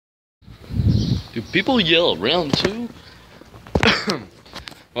Do people yell round two?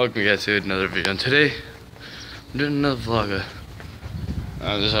 Welcome guys to another video, and today I'm doing another vlog.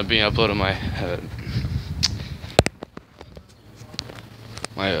 This is being uploaded my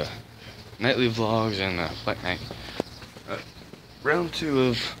nightly vlogs and Black Night. Round two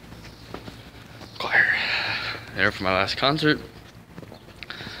of choir. There for my last concert.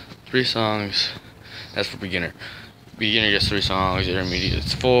 3 songs. That's for beginner. Beginner gets 3 songs. Intermediate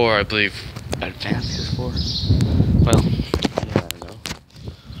is 4. I believe advanced is 4. Well, yeah, I don't know.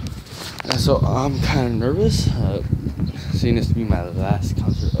 And so I'm kind of nervous. Seeing this to be my last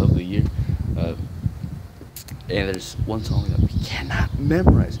concert of the year. And there's one song that we cannot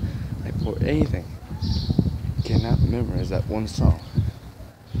memorize, like for anything. Cannot memorize that one song.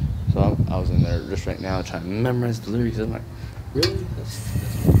 So I was in there just right now trying to memorize the lyrics. I'm like, really?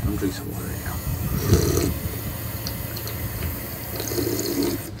 I'm drinking some water right now.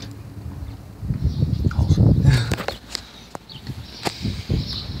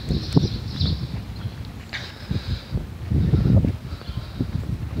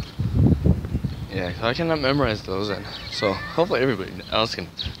 Yeah, so I cannot memorize those, and so hopefully everybody else can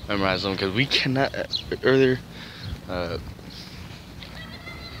memorize them, because we cannot. Earlier, a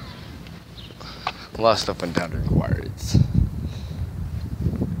lot of stuff went down during choir.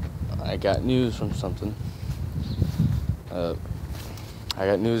 I got news from something. I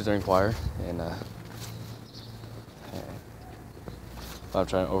got news during choir, and I'm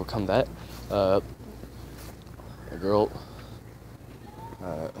trying to overcome that. A girl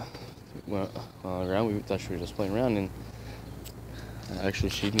went on the ground. We thought she was just playing around, and actually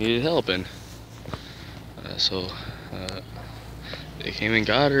she needed help, and so they came and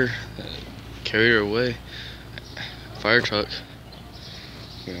got her, carried her away. Fire truck.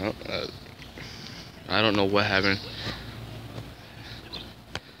 You know, I don't know what happened.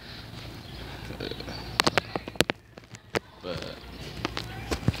 But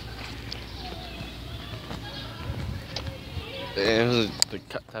it was the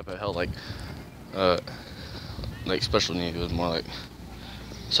type of hell like special needs. It was more like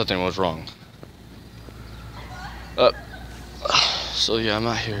something was wrong. So yeah, I'm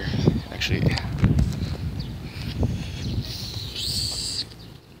out here actually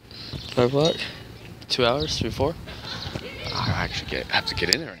 5 o'clock, 2 hours, 3, 4. I actually have to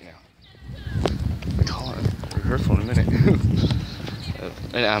get in there right now. We call it rehearsal in a minute.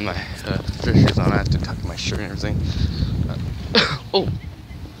 And I have my dress shoes on. I have to tuck my shirt and everything. Oh!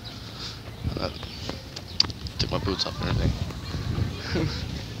 Took my boots off and everything.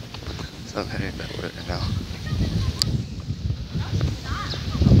 So I'm heading that way right now.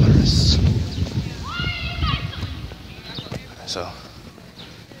 So,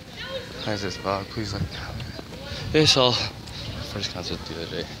 how's this vlog? Please like, comment. It's all first concert the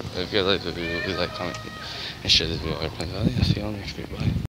other day. If you guys like the video, please like, comment, and share this video. I'll see you on the next video. Bye.